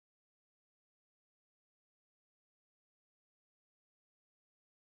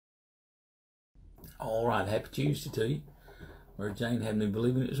All right, happy Tuesday to you. Mary Jane had me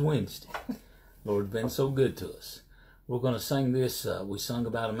believing it was Wednesday. Lord's been so good to us. We're going to sing this. We sung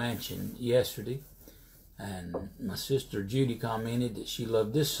about a mansion yesterday, and my sister Judy commented that she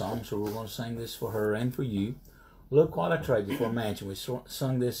loved this song, so we're going to sing this for her and for you. Look what I traded for a mansion. We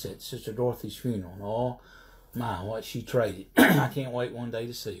sung this at Sister Dorothy's funeral, and oh my, what she traded. I can't wait one day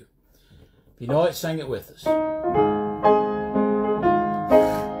to see her. If you know it, sing it with us.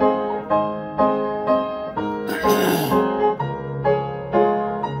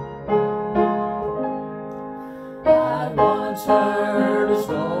 Heard a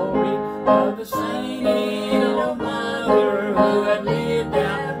story of a saint old mother who had lived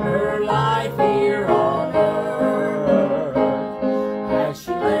out her life here on earth. As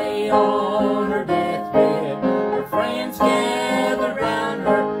she lay on her deathbed, her friends gathered round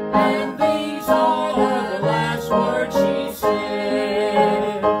her, and these all were the last words she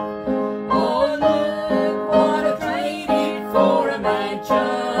said. Oh, look what I traded for a mansion.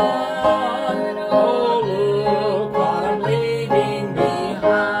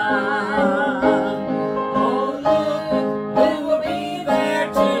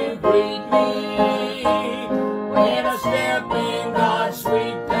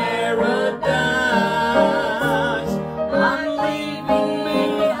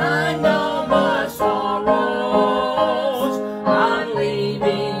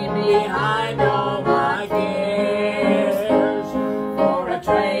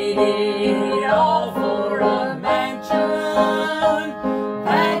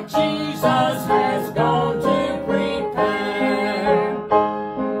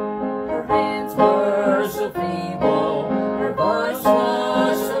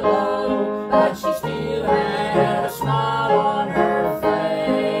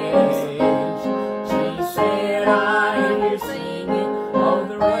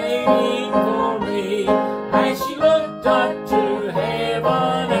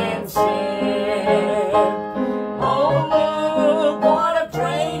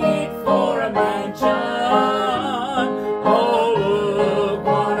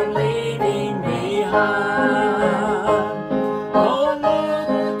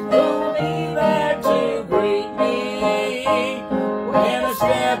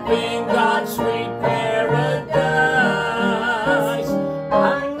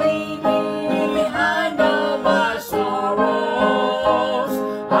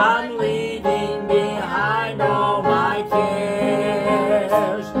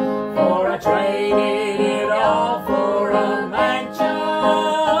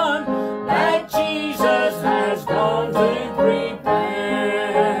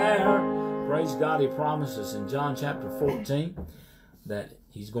 God, He promises in John chapter 14 that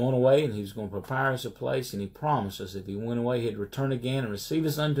He's going away and He's going to prepare us a place, and He promises if He went away, He'd return again and receive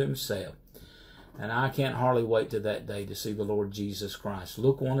us unto Himself. And I can't hardly wait to that day to see the Lord Jesus Christ.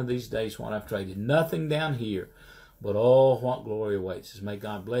 Look, one of these days what I've traded. Nothing down here, but oh, what glory awaits us. May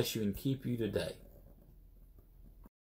God bless you and keep you today.